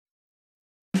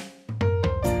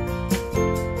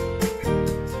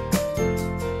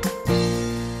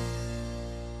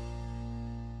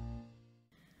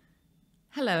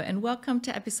Hello and welcome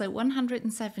to episode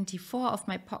 174 of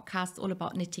my podcast all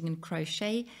about knitting and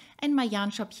crochet and my yarn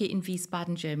shop here in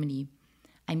Wiesbaden, Germany.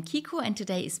 I'm Kiko and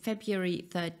today is February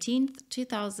 13th,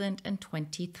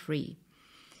 2023.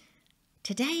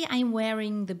 Today I'm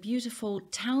wearing the beautiful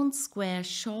Town Square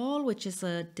shawl, which is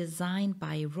a design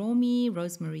by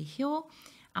Rosemary Hill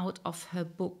out of her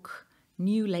book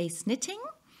New Lace Knitting.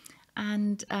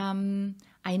 And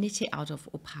I knit it out of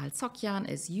opal sock yarn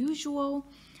as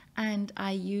usual. And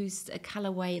I used a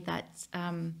colorway that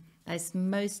is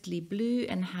mostly blue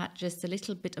and had just a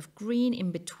little bit of green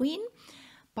in between.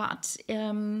 But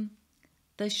the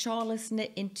shawl is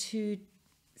knit in two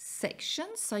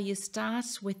sections. So you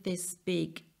start with this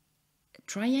big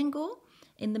triangle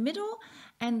in the middle,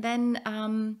 and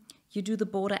then you do the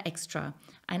border extra.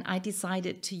 And I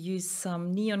decided to use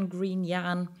some neon green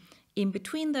yarn in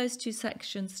between those two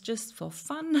sections just for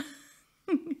fun.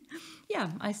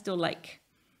 Yeah, I still like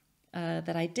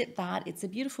that I did that. It's a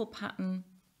beautiful pattern,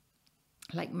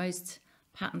 like most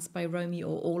patterns by Romy,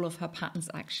 or all of her patterns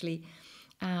actually.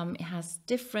 It has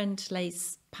different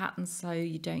lace patterns so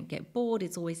you don't get bored.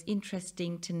 It's always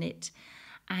interesting to knit.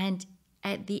 And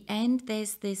at the end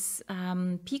there's this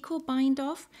picot bind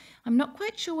off. I'm not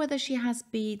quite sure whether she has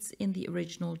beads in the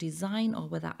original design or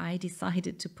whether I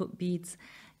decided to put beads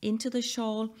into the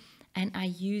shawl, and I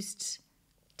used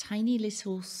tiny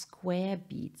little square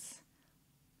beads.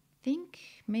 Think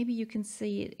maybe you can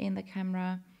see it in the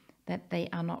camera that they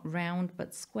are not round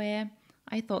but square.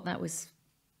 I thought that was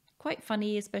quite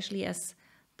funny, especially as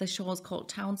the shawl is called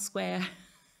Town Square.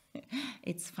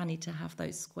 It's funny to have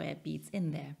those square beads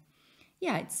in there.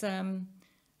 Yeah, it's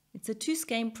a 2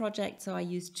 skein project, so I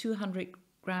used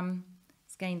 200-gram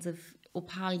skeins of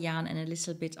opal yarn and a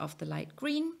little bit of the light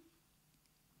green,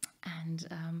 and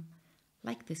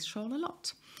like this shawl a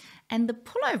lot. And the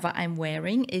pullover I'm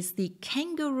wearing is the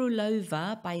Känguruh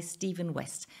Pullover by Stephen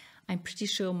West. I'm pretty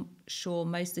sure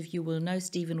most of you will know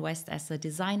Stephen West as a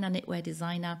designer, knitwear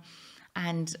designer.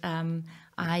 And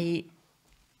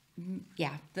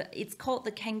it's called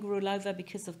the Känguruh Pullover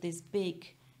because of this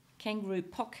big kangaroo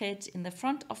pocket in the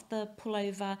front of the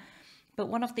pullover. But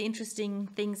one of the interesting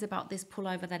things about this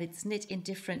pullover that it's knit in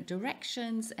different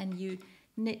directions, and you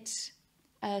knit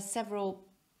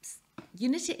you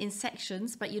knit it in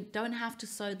sections, but you don't have to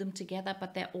sew them together,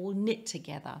 but they're all knit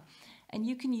together. And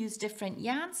you can use different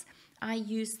yarns. I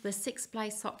used the 6-ply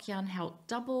sock yarn held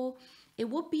double. It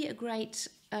would be a great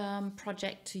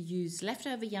project to use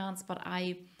leftover yarns, but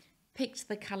I picked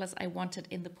the colors I wanted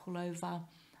in the pullover.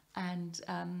 And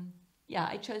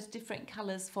I chose different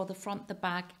colors for the front, the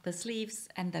back, the sleeves,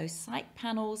 and those side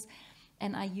panels.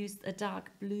 And I used a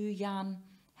dark blue yarn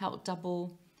held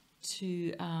double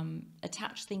to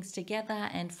attach things together,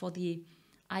 and for the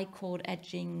I-cord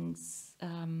edgings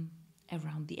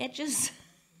around the edges.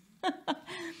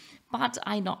 But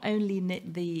I not only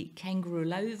knit the Känguruh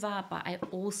Pullover, but I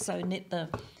also knit the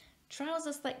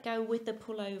trousers that go with the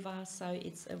pullover. So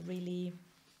it's a really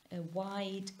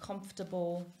wide,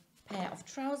 comfortable pair of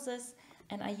trousers.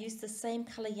 And I used the same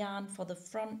color yarn for the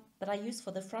front that I used for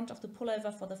the front of the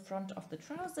pullover for the front of the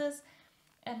trousers.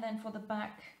 And then for the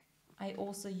back, I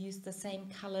also used the same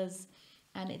colors,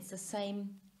 and it's the same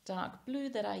dark blue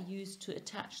that I used to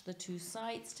attach the two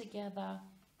sides together.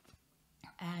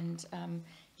 And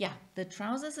the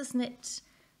trousers is knit,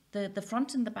 the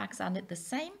front and the backs are knit the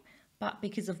same, but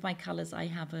because of my colors, I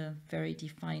have a very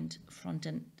defined front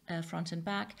and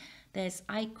back. There's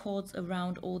I-cords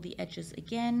around all the edges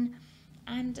again.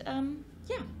 And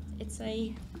it's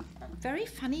a very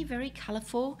funny, very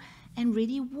colorful, and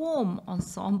really warm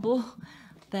ensemble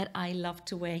that I love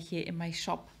to wear here in my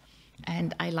shop,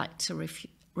 and I like to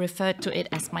refer to it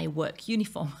as my work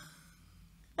uniform.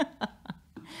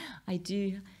 I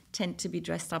do tend to be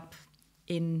dressed up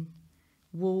in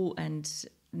wool and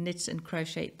knit and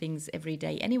crochet things every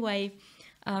day anyway.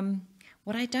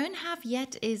 What I don't have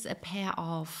yet is a pair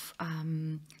of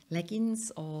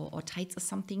leggings or tights or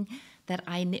something that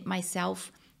I knit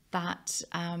myself that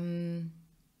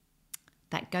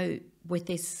go with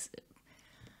this,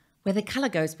 where the color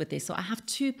goes with this. So I have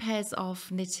 2 pairs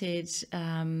of knitted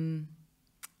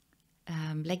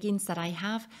leggings that I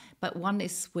have, but one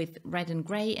is with red and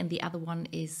grey, and the other one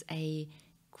is a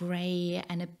grey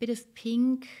and a bit of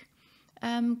pink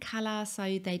color,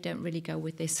 so they don't really go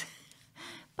with this.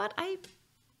 But I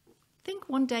think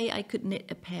one day I could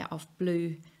knit a pair of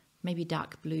blue, maybe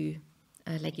dark blue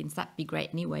leggings. That'd be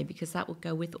great anyway, because that would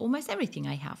go with almost everything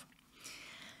I have.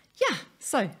 Yeah,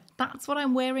 so that's what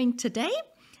I'm wearing today.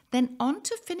 Then on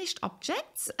to finished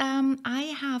objects.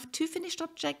 I have 2 finished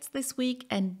objects this week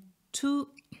and two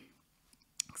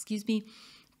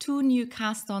 2 new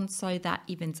cast-ons, so that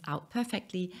evens out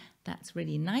perfectly. That's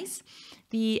really nice.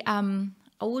 The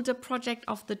older project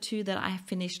of the 2 that I have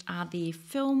finished are the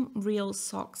film reel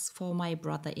socks for my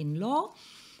brother-in-law.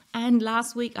 And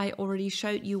last week I already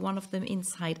showed you one of them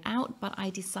inside out, but I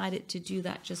decided to do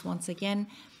that just once again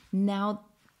now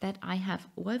that I have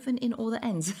woven in all the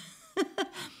ends.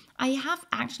 I have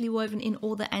actually woven in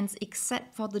all the ends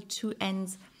except for the 2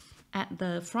 ends at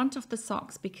the front of the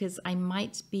socks, because I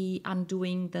might be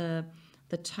undoing the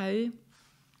toe.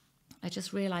 I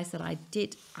just realized that I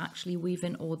did actually weave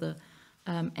in all the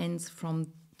ends from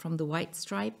the white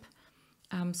stripe.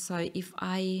 So if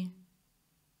I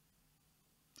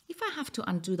have to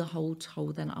undo the whole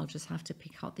toe, then I'll just have to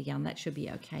pick out the yarn. That should be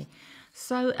okay.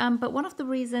 So, but one of the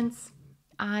reasons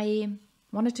I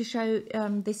wanted to show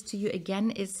this to you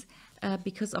again is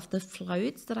because of the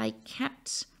floats that I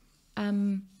kept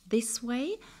this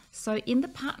way. So in the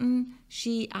pattern,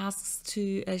 she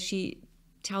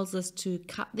tells us to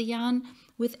cut the yarn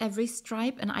with every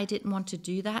stripe, and I didn't want to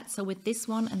do that. So with this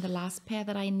one and the last pair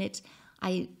that I knit,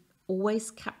 I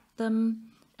always kept them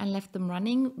and left them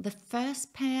running. The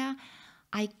first pair,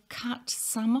 I cut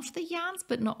some of the yarns,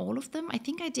 but not all of them. I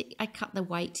think I cut the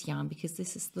white yarn because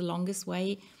this is the longest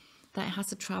way that it has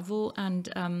to travel, and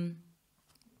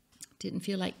didn't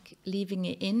feel like leaving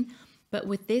it in. But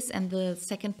with this and the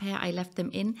second pair, I left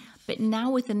them in. But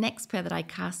now with the next pair that I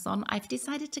cast on, I've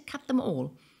decided to cut them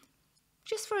all.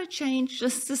 Just for a change,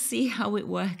 just to see how it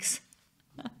works.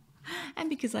 And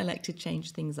because I like to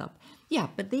change things up. Yeah,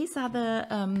 but these are the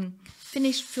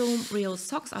finished film reel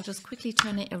socks. I'll just quickly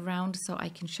turn it around so I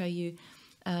can show you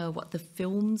what the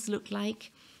films look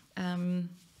like. And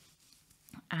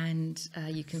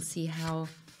you can see how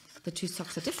the 2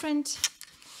 socks are different.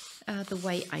 The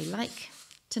way I like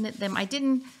to knit them. I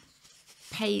didn't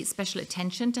pay special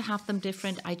attention to have them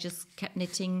different. I just kept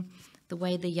knitting the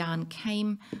way the yarn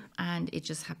came, and it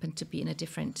just happened to be in a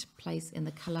different place in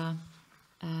the color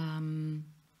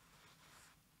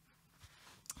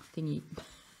thingy.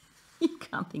 You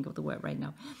can't think of the word right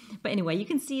now. But anyway, you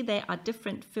can see there are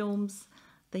different films.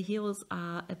 The heels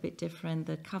are a bit different.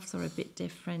 The cuffs are a bit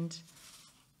different.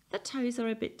 The toes are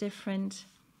a bit different.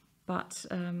 But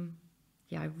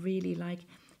yeah, I really like.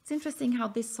 It's interesting how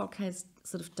this sock has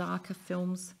sort of darker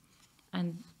films,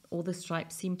 and all the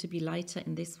stripes seem to be lighter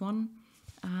in this one.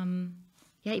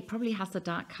 Yeah, it probably has a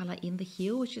dark color in the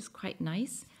heel, which is quite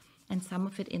nice, and some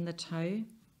of it in the toe.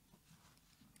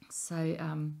 So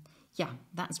yeah,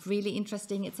 that's really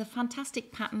interesting. It's a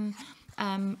fantastic pattern.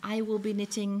 I will be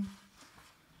knitting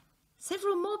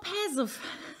several more pairs of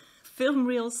film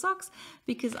reel socks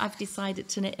because I've decided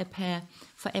to knit a pair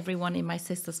for everyone in my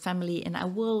sister's family, and I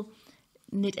will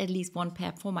knit at least 1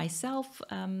 pair for myself.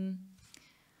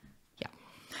 Yeah,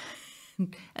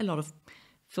 a lot of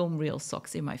film reel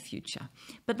socks in my future.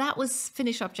 But that was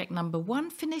finished object number 1.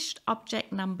 Finished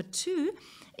object number 2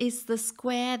 is the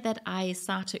square that I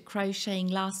started crocheting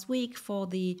last week for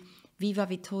the Viva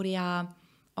Vittoria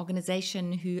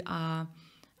organization, who are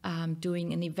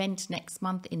doing an event next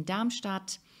month in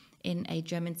Darmstadt, in a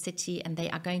German city, and they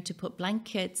are going to put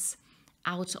blankets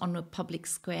out on a public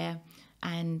square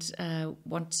and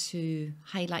want to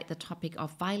highlight the topic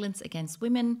of violence against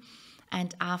women.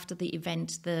 And after the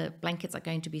event, the blankets are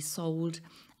going to be sold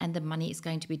and the money is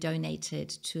going to be donated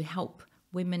to help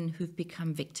women who've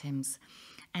become victims.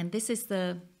 And this is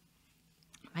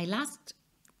my last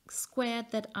square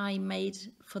that I made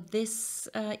for this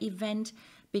event,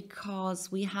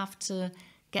 because we have to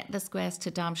get the squares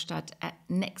to Darmstadt at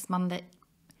next Monday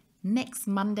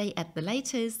at the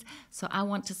latest. So I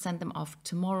want to send them off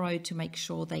tomorrow to make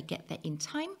sure they get there in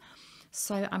time.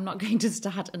 So I'm not going to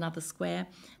start another square.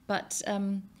 But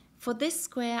for this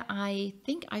square, I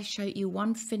think I showed you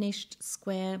one finished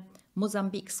square,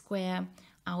 Mozambique square,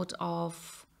 out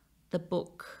of the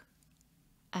book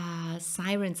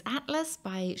Siren's Atlas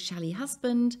by Shelley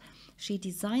Husband. She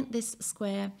designed this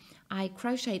square. I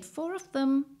crocheted 4 of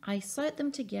them. I sewed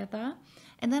them together.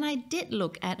 And then I did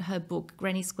look at her book,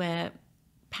 Granny Square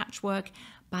Patchwork,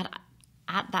 but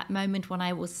at that moment when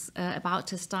I was about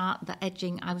to start the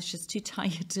edging, I was just too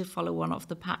tired to follow one of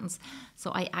the patterns.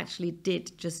 So I actually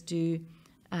did just do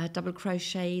double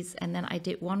crochets, and then I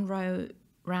did 1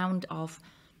 round of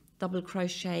double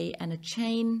crochet and a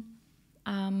chain.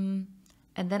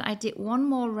 And then I did 1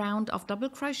 more round of double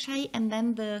crochet, and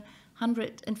then the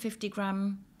 150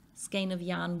 gram skein of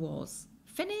yarn was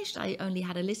finished. I only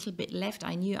had a little bit left.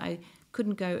 I knew I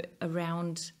couldn't go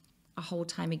around a whole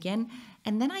time again.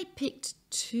 And then I picked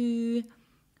 2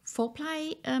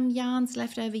 4-ply yarns,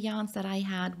 leftover yarns that I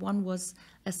had. One was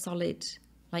a solid,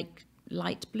 like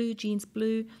light blue, jeans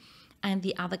blue, and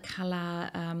the other color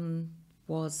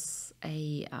was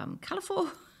a colorful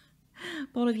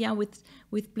ball of yarn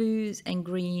with blues and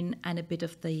green and a bit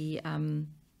of the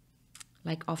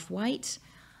like off-white.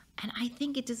 And I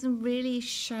think it doesn't really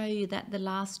show that the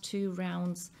last 2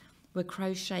 rounds were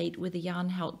crocheted with the yarn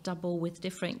held double with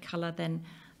different color than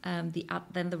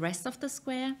the rest of the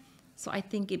square. So I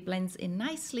think it blends in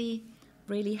nicely.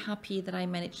 Really happy that I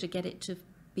managed to get it to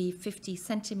be 50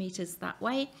 centimeters that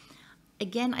way.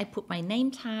 Again, I put my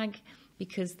name tag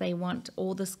because they want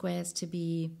all the squares to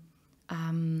be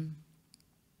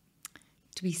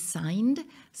signed.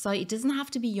 So it doesn't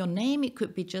have to be your name. It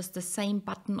could be just the same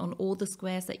button on all the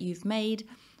squares that you've made,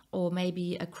 or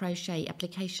maybe a crochet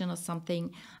application or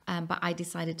something. But I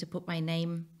decided to put my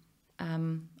name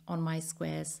on my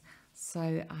squares.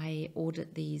 So I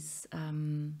ordered these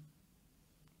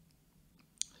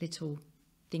little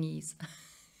thingies.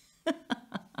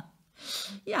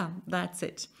 Yeah, that's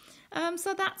it.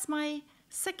 So that's my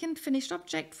second finished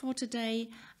object for today,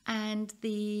 and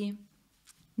the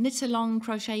knit along,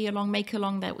 crochet along, make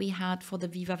along that we had for the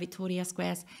Viva Vittoria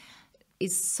squares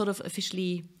is sort of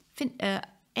officially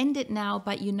ended now,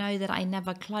 but you know that I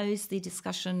never close the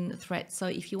discussion thread. So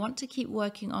if you want to keep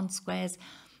working on squares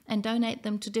and donate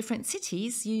them to different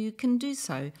cities, you can do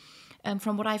so.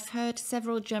 From what I've heard,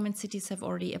 several German cities have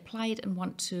already applied and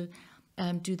want to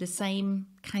do the same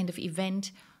kind of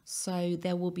event. So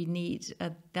there will be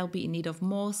they'll be in need of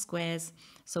more squares,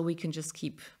 so we can just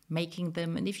keep making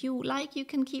them. And if you like, you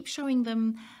can keep showing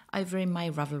them over in my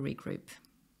Ravelry group.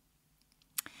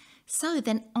 So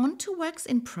then on to works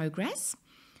in progress.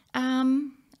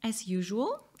 As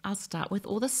usual, I'll start with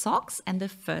all the socks, and the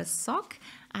first sock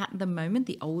at the moment,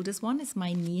 the oldest one, is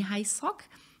my knee-high sock.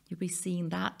 You'll be seeing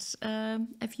that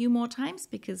a few more times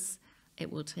because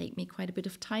it will take me quite a bit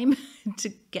of time to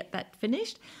get that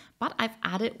finished. But I've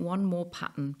added one more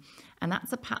pattern, and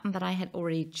that's a pattern that I had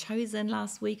already chosen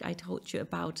last week. I told you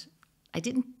about, I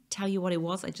didn't tell you what it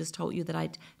was, I just told you that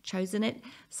I'd chosen it.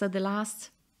 So the last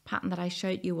pattern that I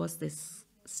showed you was this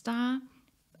star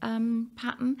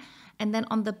pattern, and then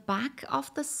on the back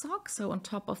of the sock, so on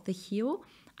top of the heel,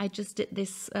 I just did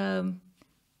this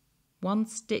one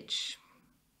stitch.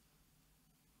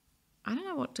 I don't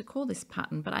know what to call this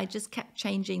pattern, but I just kept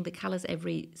changing the colors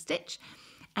every stitch.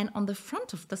 And on the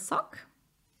front of the sock,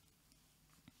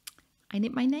 I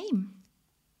knit my name.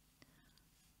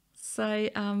 So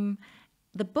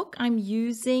the book I'm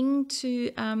using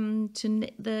to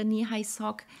knit the knee-high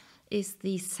sock is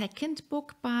the second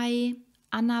book by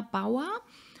Blauer,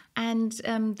 and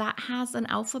that has an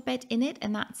alphabet in it,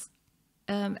 and that's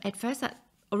at first,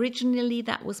 originally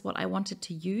that was what I wanted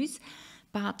to use,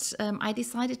 but I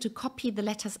decided to copy the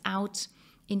letters out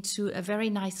into a very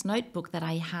nice notebook that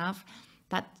I have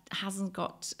that hasn't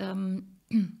got, so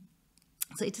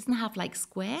it doesn't have like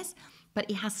squares, but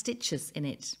it has stitches in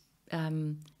it,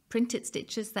 printed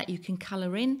stitches that you can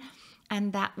color in,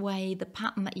 and that way the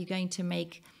pattern that you're going to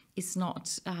make is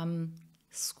not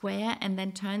square and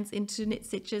then turns into knit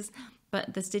stitches,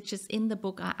 but the stitches in the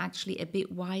book are actually a bit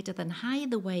wider than high,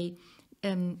 the way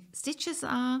stitches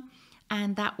are,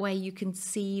 and that way you can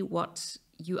see what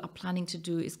you are planning to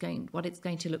do is what it's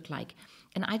going to look like.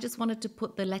 And I just wanted to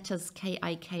put the letters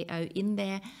K-I-K-O in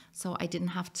there, so I didn't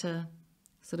have to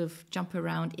sort of jump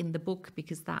around in the book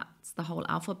because that's the whole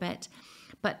alphabet.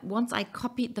 But once I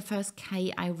copied the first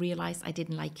K, I realized I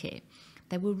didn't like it.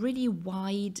 They were really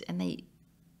wide, and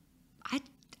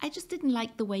I just didn't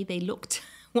like the way they looked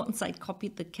once I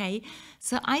copied the K.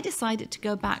 So I decided to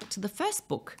go back to the first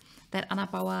book that Anna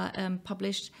Bauer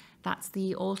published. That's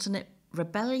the Alternate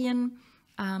Rebellion.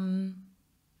 Oh,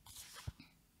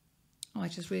 I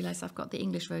just realized I've got the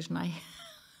English version. I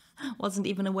wasn't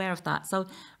even aware of that. So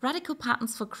Radical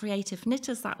Patterns for Creative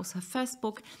Knitters, that was her first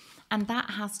book. And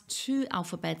that has 2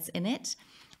 alphabets in it.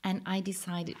 And I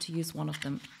decided to use one of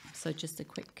them. So just a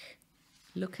quick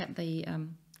look at the...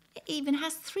 it even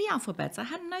has 3 alphabets. I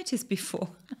hadn't noticed before.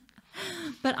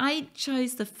 But I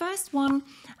chose the first one.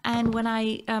 And when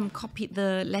I copied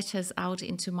the letters out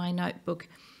into my notebook,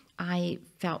 I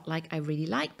felt like I really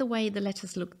liked the way the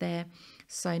letters look there.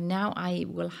 So now I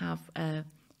will have a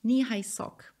knee-high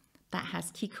sock that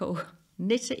has Kiko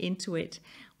knitted into it,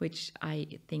 which I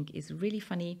think is really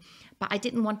funny. But I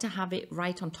didn't want to have it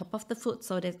right on top of the foot.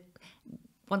 So that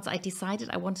once I decided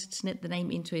I wanted to knit the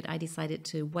name into it, I decided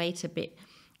to wait a bit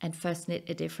and first knit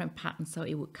a different pattern so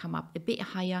it would come up a bit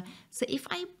higher. So if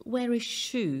I wear a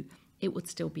shoe, it would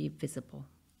still be visible.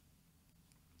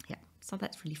 Yeah, so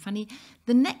that's really funny.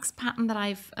 The next pattern that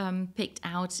I've picked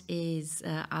out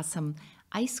are some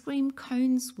ice cream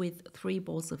cones with 3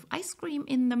 balls of ice cream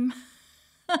in them.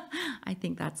 I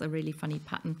think that's a really funny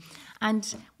pattern.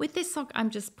 And with this sock, I'm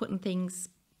just putting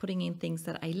in things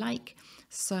that I like.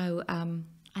 So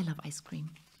I love ice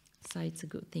cream. So it's a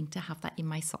good thing to have that in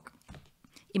my sock,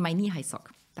 in my knee-high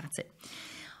sock. That's it.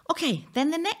 Okay,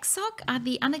 then the next sock are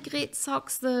the Annegret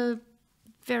socks, the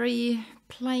very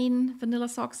plain vanilla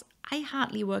socks. I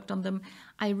hardly worked on them.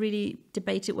 I really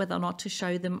debated whether or not to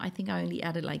show them. I think I only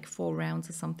added like 4 rounds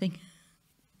or something.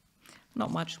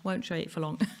 Not much, won't show it for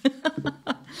long.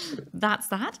 That's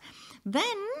that.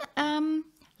 Then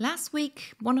last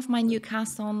week, one of my new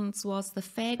cast-ons was the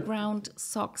Fairgrounds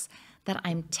Socks that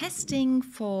I'm testing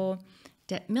for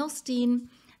Deb Milstein,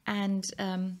 and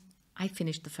I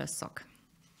finished the first sock.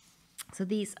 So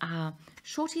these are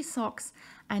shorty socks,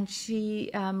 and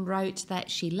she wrote that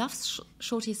she loves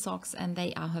shorty socks and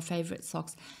they are her favorite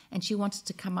socks, and she wanted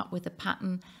to come up with a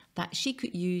pattern that she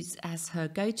could use as her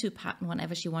go-to pattern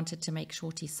whenever she wanted to make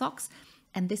shorty socks.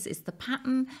 And this is the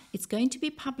pattern. It's going to be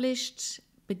published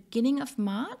beginning of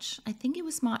March. I think it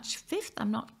was March 5th. I'm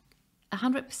not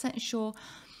 100% sure,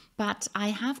 but I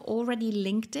have already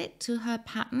linked it to her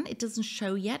pattern. It doesn't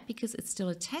show yet because it's still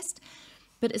a test,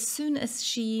 but as soon as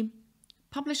she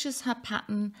publishes her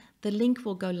pattern, the link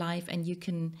will go live, and you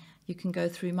can go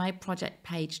through my project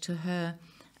page to her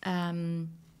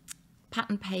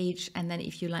pattern page, and then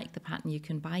if you like the pattern, you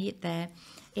can buy it there.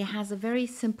 It has a very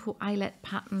simple eyelet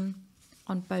pattern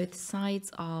on both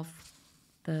sides of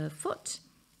the foot.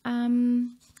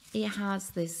 It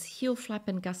has this heel flap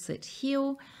and gusset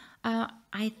heel.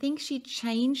 I think she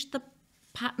changed the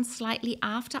pattern slightly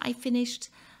after I finished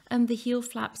the heel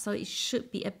flap, so it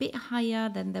should be a bit higher,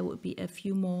 then there would be a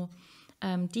few more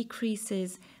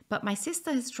decreases. But my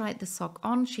sister has tried the sock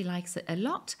on. She likes it a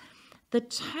lot. The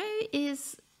toe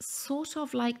is sort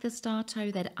of like the star toe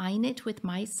that I knit with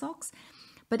my socks,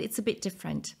 but it's a bit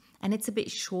different, and it's a bit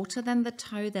shorter than the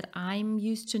toe that I'm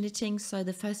used to knitting. So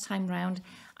the first time round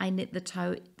I knit the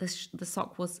toe, the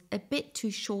sock was a bit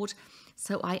too short,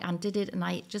 so I undid it and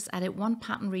I just added 1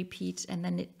 pattern repeat and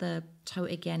then knit the toe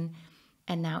again.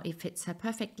 And now it fits her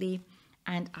perfectly.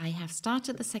 And I have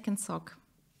started the second sock.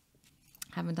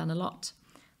 Haven't done a lot,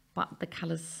 but the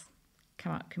colors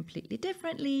come out completely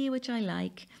differently, which I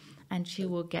like. And she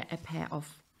will get a pair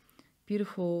of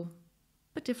beautiful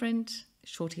but different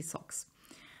shorty socks.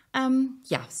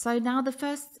 Yeah, so now the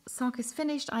first sock is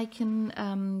finished. I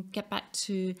can get back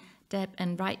to Deb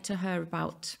and write to her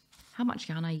about how much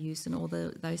yarn I used and all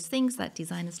those things that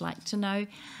designers like to know.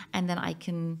 And then I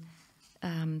can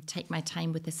take my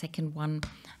time with the second one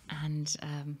and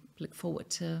look forward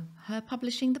to her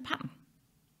publishing the pattern.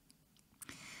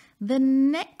 The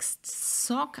next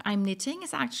sock I'm knitting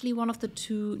is actually one of the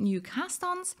 2 new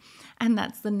cast-ons, and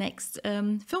that's the next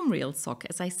film reel sock.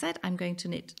 As I said, I'm going to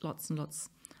knit lots and lots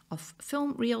of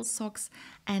film reel socks,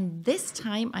 and this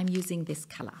time I'm using this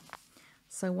color.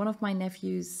 So one of my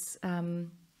nephew's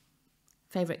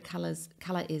favorite color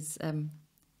is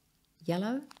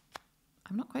yellow.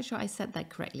 I'm not quite sure I said that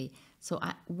correctly. So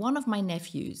one of my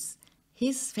nephews,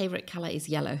 his favorite color is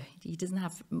yellow. He doesn't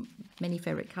have many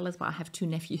favorite colors, but I have 2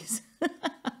 nephews.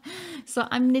 So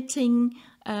I'm knitting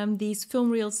these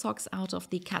film reel socks out of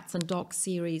the Cats and Dogs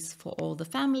series for all the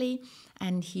family.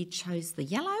 And he chose the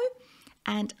yellow.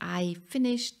 And I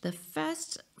finished the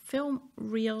first film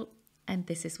reel, and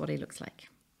this is what it looks like.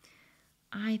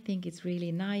 I think it's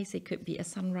really nice. It could be a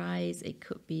sunrise. It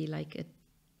could be like a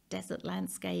desert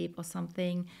landscape or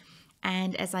something.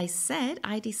 And as I said,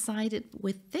 I decided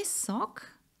with this sock,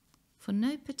 for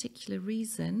no particular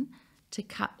reason, to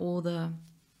cut all the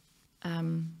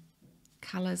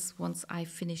colors once I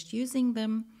finished using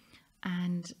them.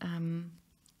 And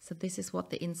so this is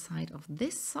what the inside of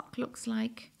this sock looks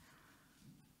like.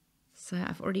 So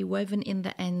I've already woven in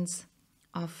the ends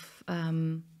of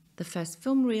the first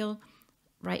film reel.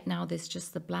 Right now there's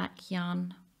just the black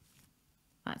yarn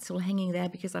that's all hanging there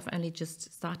because I've only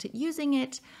just started using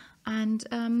it. And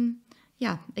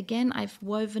yeah, again, I've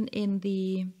woven in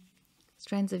the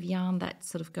strands of yarn that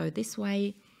sort of go this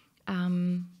way.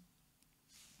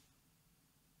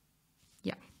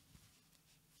 Yeah,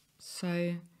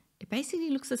 so it basically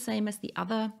looks the same as the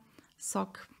other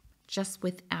sock, just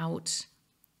without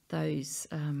those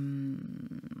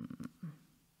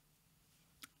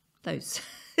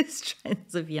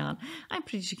strands of yarn. I'm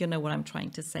pretty sure you know what I'm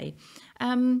trying to say.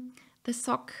 The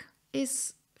sock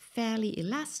is fairly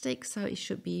elastic, so it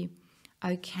should be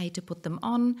okay to put them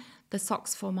on. The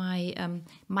socks for my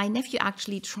nephew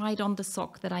actually tried on the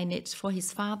sock that I knit for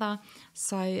his father,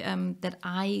 so that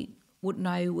I would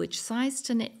know which size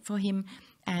to knit for him,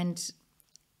 and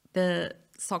the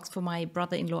socks for my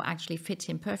brother-in-law actually fit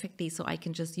him perfectly, so I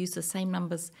can just use the same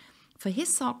numbers for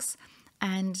his socks.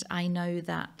 and I know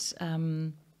that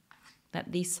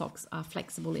that these socks are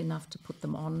flexible enough to put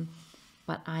them on,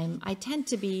 but I tend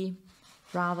to be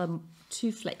rather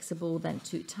too flexible than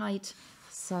too tight,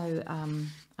 so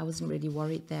I wasn't really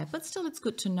worried there. But still, it's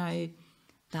good to know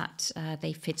that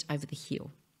they fit over the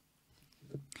heel.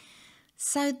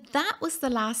 So that was the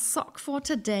last sock for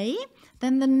today.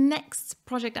 Then the next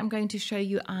project I'm going to show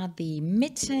you are the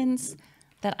mittens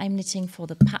that I'm knitting for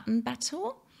the pattern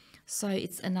battle. So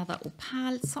it's another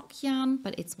opal sock yarn,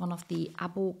 but it's one of the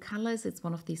Abo colors. It's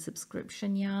one of the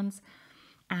subscription yarns.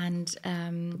 And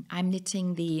I'm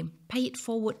knitting the Pay It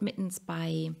Forward mittens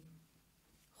by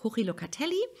Jorge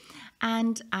Locatelli.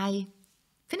 And I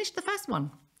finished the first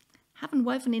one. Haven't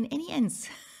woven in any ends.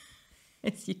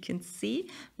 As you can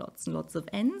see, lots and lots of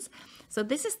ends. So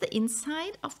this is the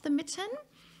inside of the mitten.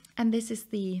 And this is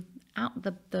the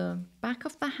back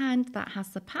of the hand that has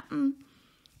the pattern.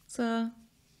 It's a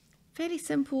fairly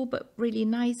simple but really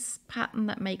nice pattern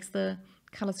that makes the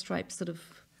color stripes sort of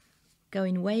go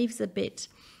in waves a bit.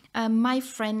 My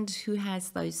friend who has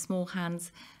those small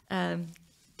hands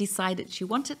decided she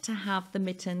wanted to have the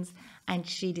mittens, and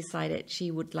she decided she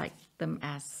would like them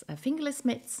as fingerless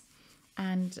mitts.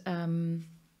 And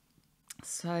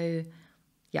so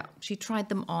yeah, she tried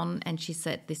them on and she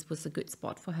said this was a good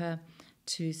spot for her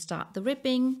to start the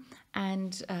ribbing.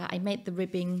 And I made the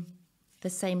ribbing the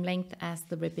same length as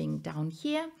the ribbing down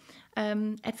here.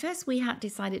 At first we had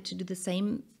decided to do the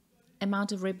same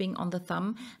amount of ribbing on the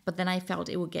thumb, but then I felt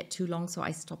it would get too long, so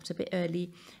I stopped a bit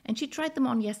early. And she tried them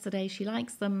on yesterday. She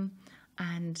likes them,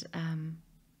 and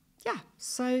yeah,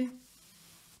 so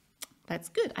that's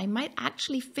good. I might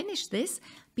actually finish this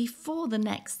before the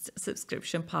next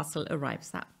subscription parcel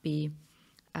arrives. That'd be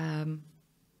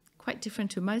quite different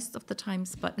to most of the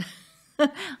times, but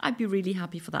I'd be really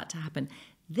happy for that to happen.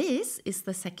 This is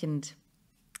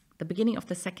the beginning of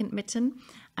the second mitten,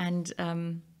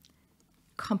 and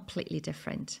completely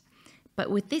different.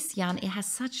 But with this yarn, it has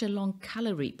such a long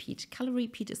color repeat. Color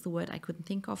repeat is the word I couldn't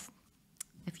think of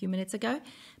a few minutes ago.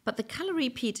 But the color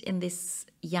repeat in this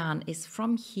yarn is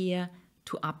from here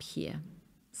to up here.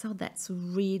 So that's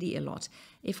really a lot.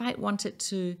 If I wanted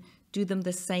to do them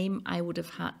the same, I would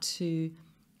have had to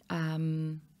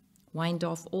wind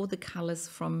off all the colors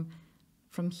from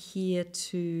here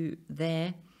to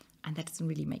there, and that doesn't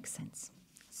really make sense.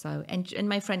 So, and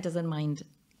my friend doesn't mind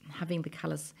having the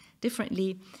colors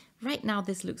differently. Right now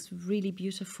this looks really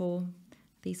beautiful.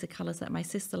 These are colors that my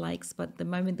sister likes, but the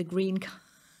moment the green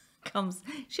comes,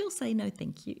 she'll say no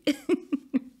thank you.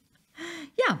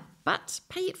 Yeah, but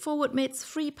Pay It Forward mitts,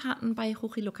 free pattern by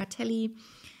Jorge Locatelli,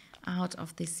 out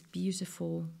of this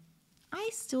beautiful, I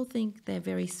still think they're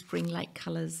very spring-like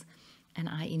colors, and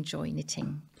I enjoy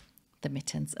knitting the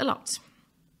mittens a lot.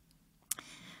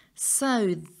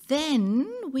 So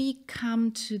then we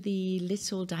come to the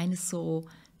little dinosaur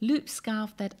loop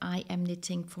scarf that I am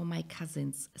knitting for my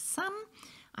cousin's son.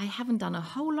 I haven't done a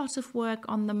whole lot of work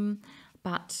on them,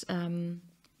 but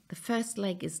the first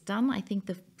leg is done. I think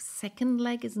the second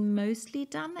leg is mostly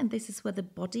done, and this is where the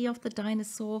body of the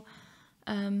dinosaur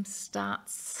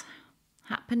starts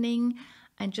happening.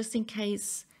 And just in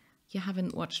case you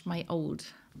haven't watched my old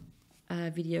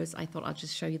videos, I thought I'll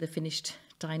just show you the finished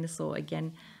dinosaur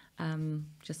again,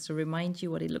 just to remind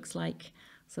you what it looks like.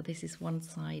 So this is one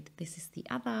side, this is the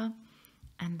other,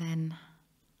 and then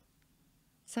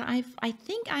so I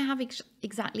think I have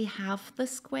exactly half the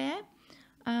square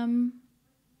from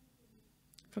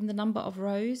the number of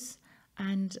rows,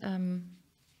 and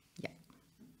yeah,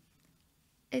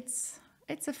 it's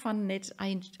a fun knit.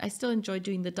 I still enjoy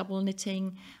doing the double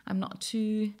knitting. I'm not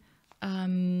too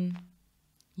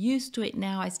used to it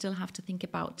now. I still have to think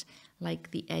about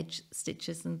like the edge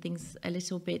stitches and things a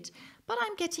little bit, but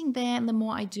I'm getting there, and the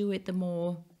more I do it,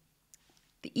 the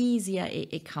easier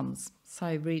it comes. So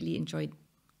I really enjoyed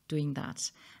doing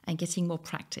that and getting more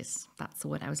practice. That's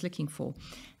what I was looking for.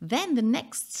 Then the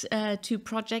next two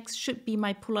projects should be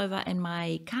my pullover and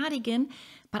my cardigan,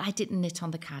 but I didn't knit on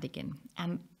the cardigan,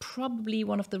 and probably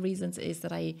one of the reasons is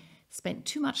that I spent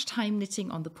too much time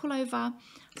knitting on the pullover.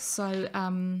 So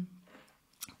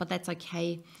but that's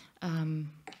okay.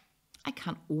 I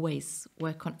can't always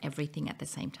work on everything at the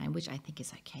same time, which I think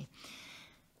is okay.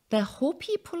 The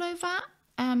Hopi pullover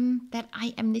that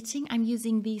I am knitting, I'm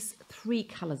using these three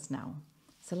colors now.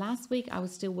 So last week I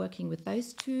was still working with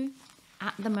those two.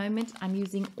 At the moment I'm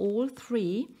using all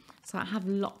three. So I have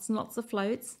lots and lots of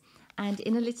floats. And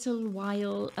in a little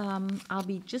while I'll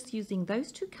be just using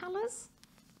those two colors.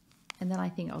 And then I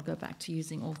think I'll go back to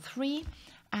using all three.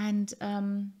 And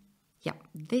yeah,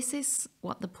 this is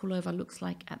what the pullover looks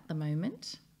like at the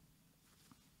moment.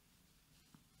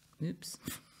 Oops.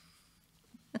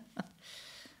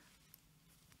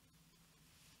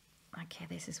 Okay,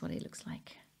 this is what it looks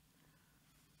like.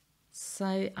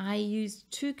 So I used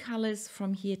 2 colors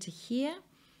from here to here,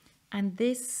 and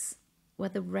this, where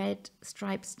the red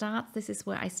stripe starts, this is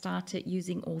where I started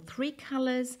using all 3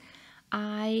 colors.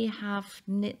 I have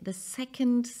knit the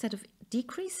second set of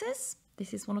decreases.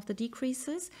 This is one of the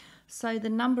decreases. So the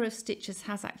number of stitches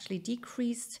has actually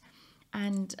decreased,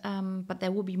 and but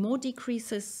there will be more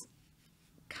decreases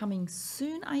coming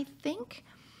soon, I think.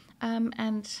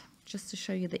 And just to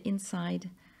show you the inside,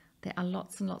 there are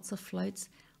lots and lots of floats.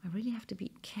 I really have to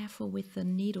be careful with the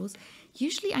needles.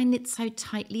 Usually I knit so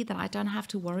tightly that I don't have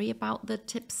to worry about the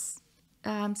tips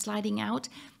sliding out.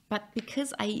 But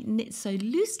because I knit so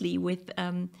loosely with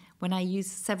when I use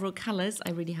several colors,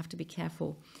 I really have to be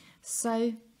careful.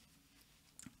 So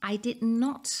I did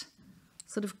not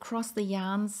sort of cross the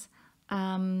yarns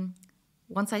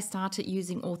once I started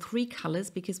using all 3 colors,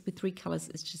 because with 3 colors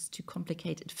it's just too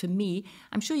complicated for me.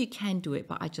 I'm sure you can do it,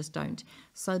 but I just don't.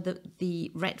 So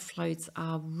the red floats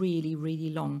are really, really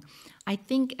long. I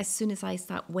think as soon as I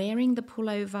start wearing the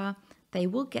pullover, they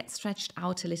will get stretched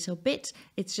out a little bit.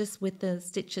 It's just with the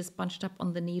stitches bunched up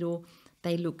on the needle,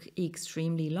 they look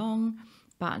extremely long.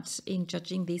 But in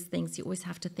judging these things, you always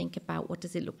have to think about what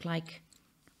does it look like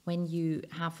when you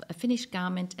have a finished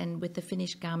garment, and with the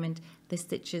finished garment, the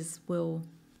stitches will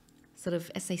sort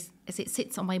of, as it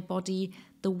sits on my body,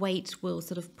 the weight will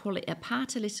sort of pull it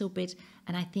apart a little bit,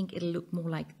 and I think it'll look more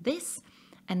like this,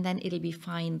 and then it'll be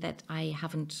fine that I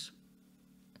haven't,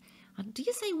 do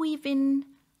you say weave in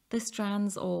the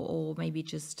strands, or maybe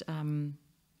just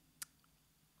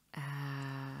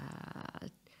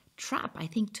trap? I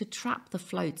think to trap the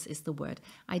floats is the word.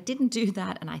 I didn't do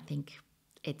that, and I think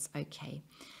it's okay.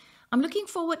 I'm looking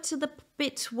forward to the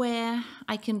bit where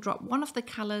I can drop one of the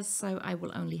colors, so I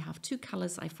will only have 2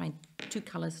 colors. I find 2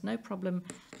 colors no problem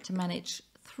to manage.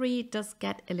 3 does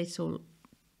get a little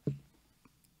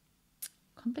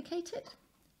complicated.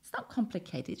 It's not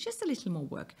complicated, it's just a little more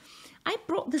work. I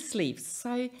brought the sleeves,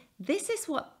 so this is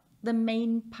what the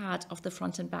main part of the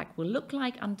front and back will look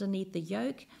like underneath the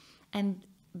yoke, and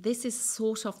this is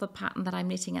sort of the pattern that I'm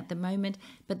knitting at the moment,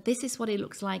 but this is what it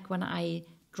looks like when I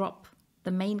drop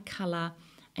the main color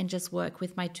and just work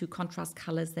with my 2 contrast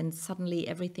colors. Then suddenly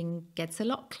everything gets a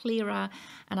lot clearer,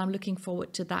 and I'm looking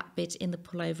forward to that bit in the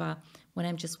pullover when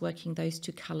I'm just working those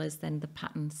 2 colors. Then the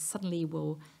pattern suddenly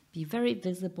will be very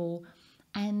visible,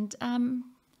 and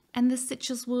the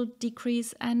stitches will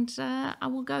decrease, and I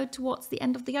will go towards the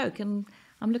end of the yoke, and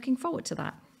I'm looking forward to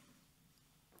that.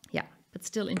 Yeah, but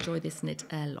still enjoy this knit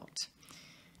a lot.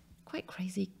 Quite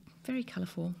crazy, very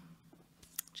colorful,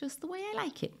 just the way I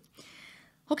like it.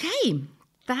 Okay,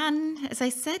 then, as I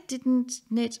said, didn't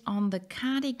knit on the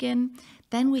cardigan.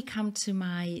 Then we come to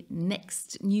my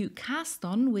next new cast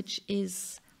on, which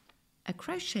is a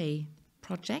crochet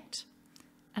project.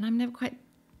 And I'm never quite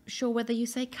sure whether you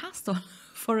say cast on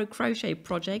for a crochet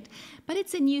project, but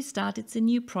it's a new start, it's a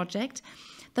new project.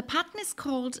 The pattern is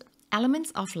called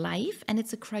Elements of Life, and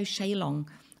it's a crochet long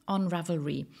on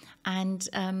Ravelry. And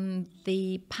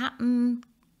the pattern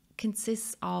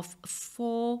consists of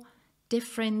 4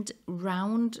 different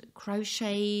round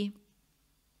crochet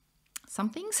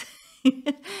somethings.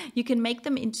 You can make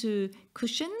them into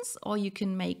cushions, or you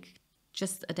can make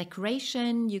just a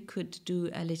decoration. You could do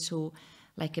a little,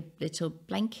 like a little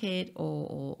blanket,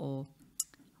 or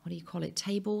what do you call it,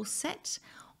 table set,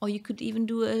 or you could even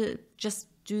do just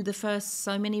do the first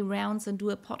so many rounds and do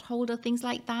a pot holder, things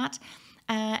like that.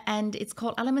 And it's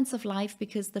called Elements of Life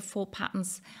because the 4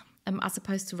 patterns are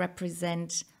supposed to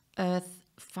represent earth,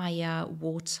 fire,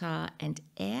 water, and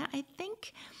air, I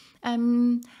think.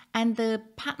 And the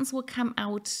patterns will come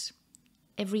out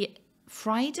every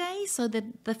Friday. So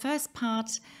the first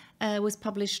part was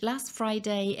published last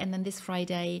Friday, and then this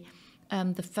Friday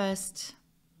the first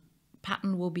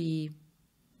pattern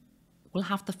will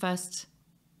have the first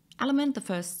element, the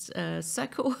first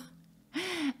circle,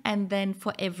 and then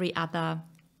for every other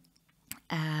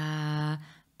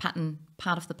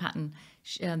part of the pattern,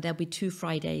 there'll be 2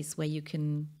 Fridays where you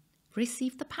can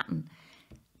receive the pattern.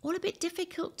 All a bit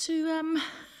difficult to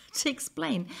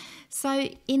explain. So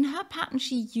in her pattern,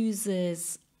 she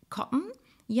uses cotton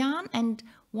yarn, and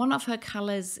one of her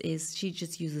colors is, she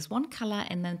just uses one color,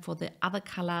 and then for the other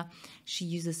color, she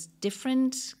uses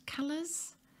different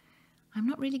colors. I'm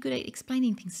not really good at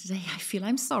explaining things today, I feel.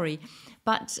 I'm sorry.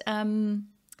 But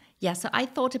yeah, so I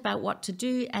thought about what to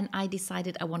do, and I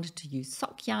decided I wanted to use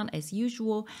sock yarn as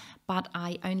usual, but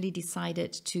I only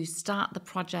decided to start the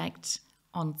project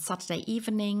on Saturday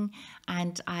evening,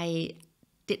 and I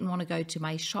didn't want to go to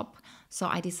my shop, so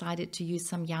I decided to use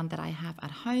some yarn that I have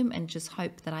at home and just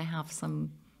hope that I have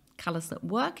some colors that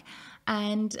work.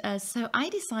 And so I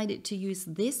decided to use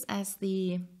this as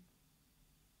the,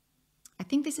 I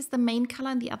think this is the main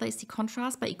color and the other is the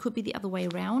contrast, but it could be the other way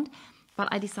around. But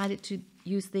I decided to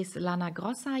use this Lana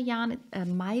Grossa yarn,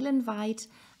 meilenweit,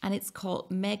 and it's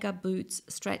called Mega Boots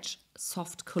Stretch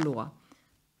Soft Color.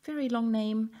 Very long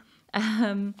name.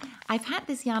 I've had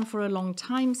this yarn for a long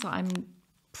time, so I'm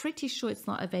pretty sure it's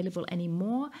not available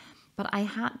anymore. But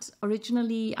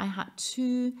originally I had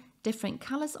 2 different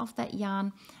colors of that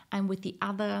yarn, and with the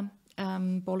other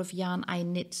ball of yarn I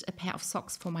knit a pair of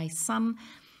socks for my son.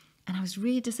 And I was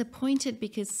really disappointed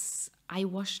because I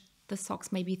washed the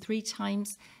socks maybe 3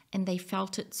 times and they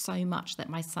felted so much that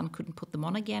my son couldn't put them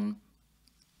on again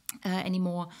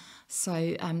anymore. So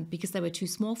because they were too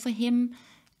small for him.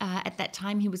 At that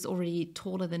time he was already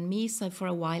taller than me, so for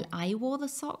a while I wore the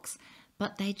socks,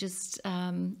 but they just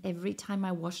every time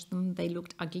I washed them they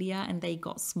looked uglier and they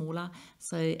got smaller.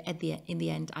 So in the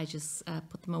end I just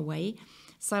put them away.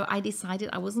 So I decided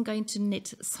I wasn't going to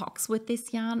knit socks with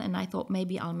this yarn, and I thought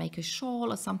maybe I'll make a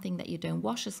shawl or something that you don't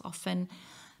wash as often.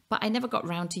 But I never got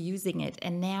around to using it.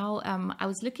 And now I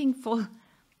was looking for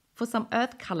some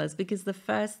earth colors because the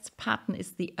first pattern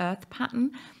is the earth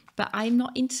pattern. But I'm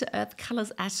not into earth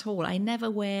colors at all. I never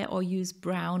wear or use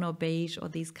brown or beige or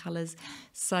these colors.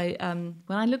 So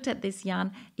when I looked at this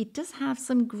yarn, it does have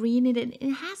some green in it.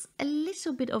 It has a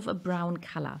little bit of a brown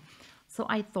color. So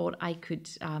I thought I could,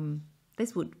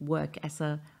 this would work as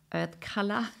a earth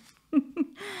color.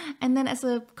 And then as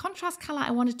a contrast color,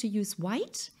 I wanted to use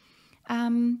white.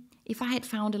 If I had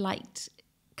found a light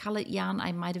colored yarn,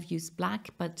 I might have used black,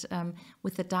 but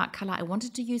with the dark color, I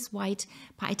wanted to use white,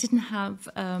 but I didn't have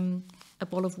a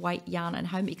ball of white yarn at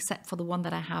home except for the one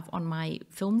that I have on my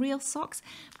film reel socks.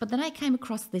 But then I came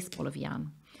across this ball of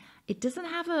yarn. It doesn't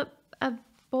have a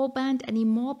ball band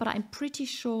anymore, but I'm pretty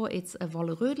sure it's a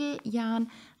Wollerödel yarn.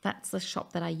 That's the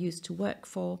shop that I used to work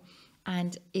for,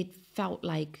 and it felt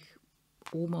like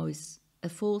almost a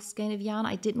full skein of yarn.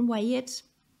 I didn't weigh it,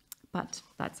 but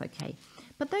that's okay.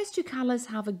 But those 2 colors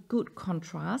have a good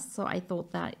contrast, so I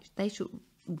thought that they should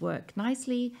work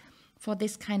nicely for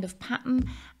this kind of pattern.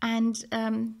 And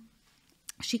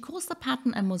she calls the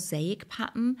pattern a mosaic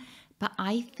pattern, but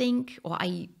I think, or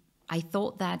I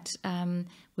thought that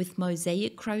with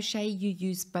mosaic crochet you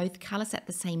use both colors at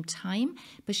the same time,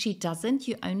 but she doesn't.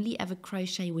 You only ever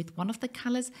crochet with one of the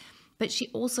colors. But she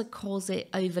also calls it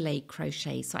overlay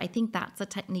crochet. So I think that's a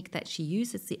technique that she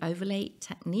uses, the overlay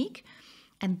technique.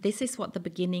 And this is what the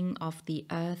beginning of the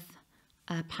earth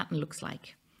pattern looks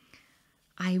like.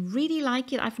 I really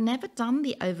like it. I've never done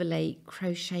the overlay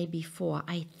crochet before,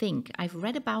 I think. I've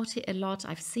read about it a lot.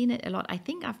 I've seen it a lot. I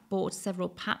think I've bought several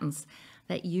patterns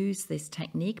that use this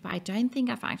technique, but I don't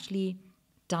think I've actually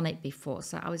done it before.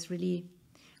 So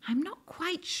I'm not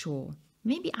quite sure.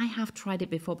 Maybe I have tried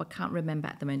it before, but can't remember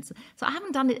at the moment. So I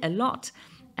haven't done it a lot,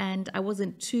 and I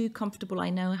wasn't too comfortable. I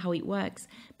know how it works,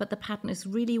 but the pattern is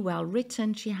really well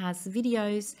written. She has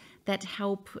videos that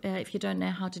help if you don't know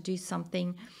how to do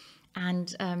something,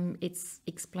 and it's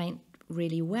explained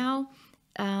really well.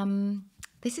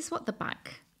 This is what the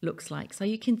back looks like. So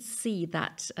you can see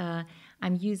that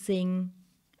I'm using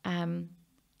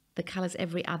the colors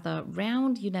every other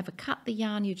round. You never cut the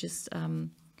yarn, you just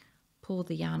pull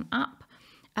the yarn up.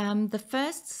 The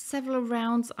first several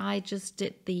rounds I just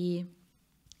did the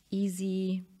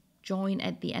easy join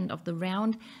at the end of the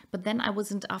round, but then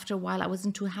after a while I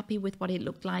wasn't too happy with what it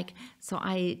looked like, so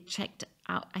I checked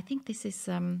out. I think this is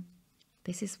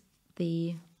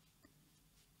the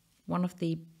one of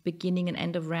the beginning and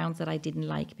end of rounds that I didn't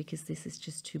like, because this is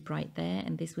just too bright there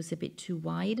and this was a bit too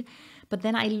wide. But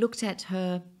then I looked at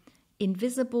her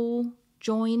invisible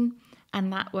join,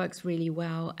 and that works really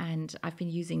well, and I've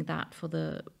been using that for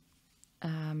the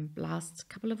last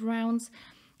couple of rounds,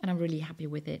 and I'm really happy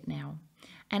with it now.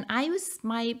 And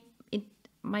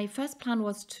my first plan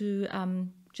was to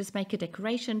just make a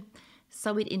decoration,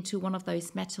 sew it into one of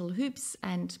those metal hoops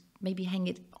and maybe hang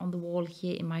it on the wall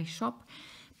here in my shop.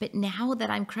 But now that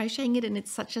I'm crocheting it and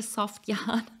it's such a soft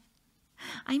yarn,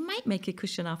 I might make a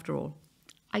cushion after all.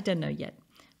 I don't know yet,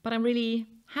 but I'm really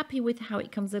happy with how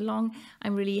it comes along.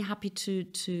 I'm really happy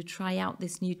to try out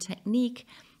this new technique,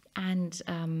 and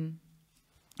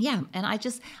yeah, and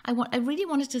I really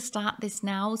wanted to start this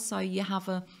now so you have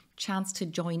a chance to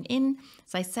join in.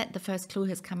 So I said the first clue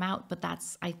has come out, but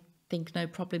that's, I think, no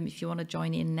problem. If you want to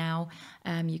join in now,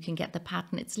 you can get the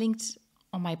pattern. It's linked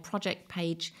on my project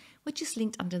page, which is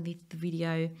linked underneath the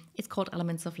video. It's called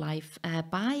Elements of Life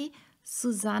by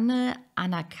Susanne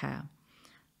Anneke.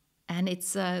 And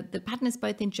it's the pattern is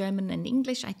both in German and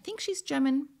English. I think she's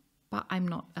German, but I'm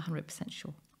not 100%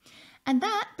 sure. And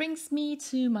that brings me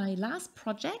to my last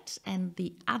project and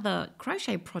the other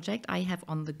crochet project I have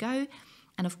on the go.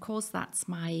 And of course, that's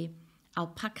my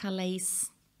alpaca lace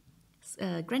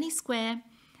granny square.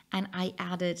 And I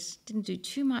added, didn't do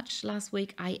too much last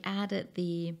week, I added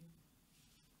the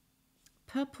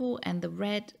purple and the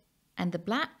red and the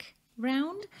black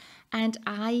round. And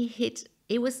I hit,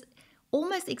 it was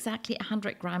almost exactly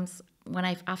 100 grams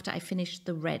after I finished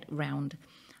the red round.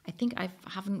 I think I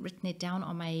haven't written it down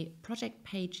on my project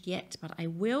page yet, but I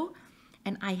will.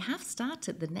 And I have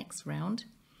started the next round,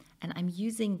 and I'm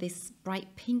using this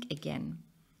bright pink again.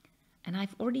 And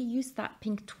I've already used that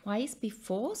pink twice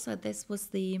before, so this was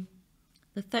the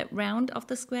third round of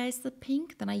the square is the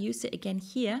pink. Then I used it again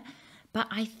here. But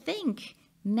I think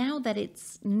now that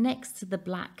it's next to the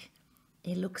black,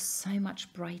 it looks so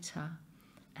much brighter.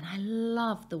 And I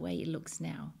love the way it looks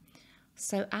now.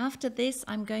 So after this,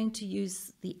 I'm going to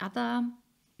use the other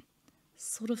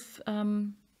sort of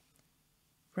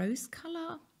rose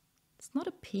color. It's not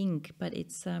a pink, but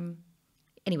it's,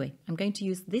 anyway, I'm going to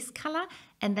use this color,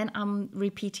 and then I'm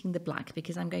repeating the black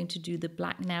because I'm going to do the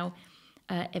black now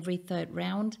every third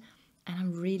round. And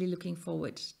I'm really looking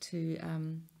forward to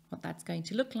what that's going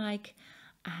to look like.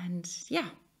 And yeah,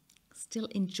 still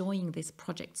enjoying this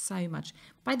project so much.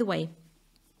 By the way,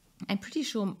 I'm pretty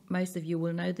sure most of you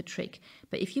will know the trick,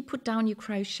 but if you put down your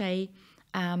crochet,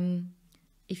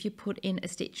 if you put in a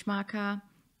stitch marker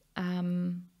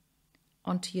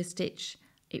onto your stitch,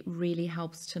 it really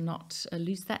helps to not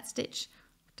lose that stitch.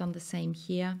 I've done the same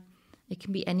here. It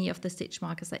can be any of the stitch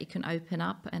markers that you can open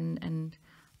up and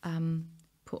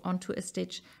put onto a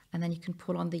stitch, and then you can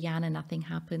pull on the yarn and nothing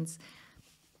happens.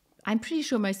 I'm pretty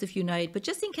sure most of you know it, but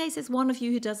just in case there's one of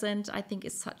you who doesn't, I think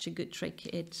it's such a good trick.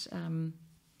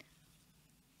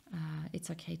 It's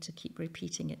okay to keep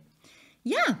repeating it.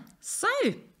 Yeah, so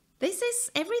this is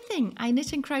everything I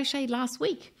knit and crocheted last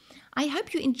week. I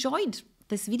hope you enjoyed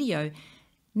this video.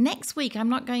 Next week, I'm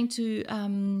not going to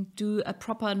do a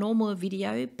proper normal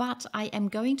video, but I am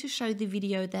going to show the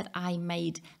video that I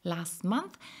made last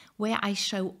month, where I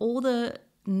show all the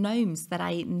gnomes that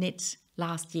I knit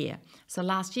last year. So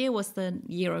last year was the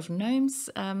year of gnomes.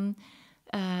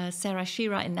 Sarah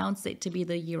Shearer announced it to be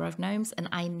the year of gnomes, and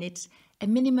I knit a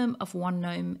minimum of one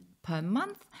gnome per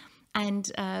month,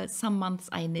 and some months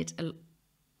I knit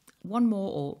one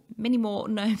more or many more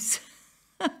gnomes.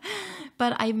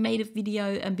 But I made a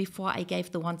video before I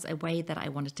gave the ones away that I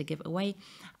wanted to give away,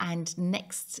 and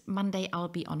next Monday I'll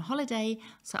be on holiday,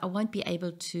 so I won't be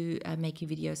able to make a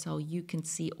video so you can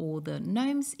see all the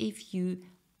gnomes. If you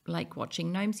like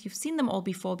watching gnomes, you've seen them all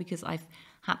before because I've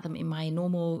had them in my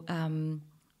normal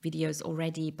videos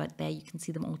already, but there you can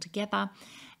see them all together.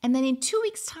 And then in 2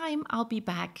 weeks' time, I'll be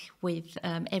back with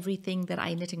everything that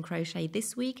I knit and crochet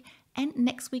this week and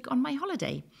next week on my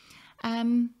holiday.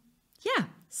 Yeah,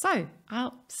 so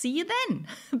I'll see you then.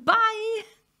 Bye.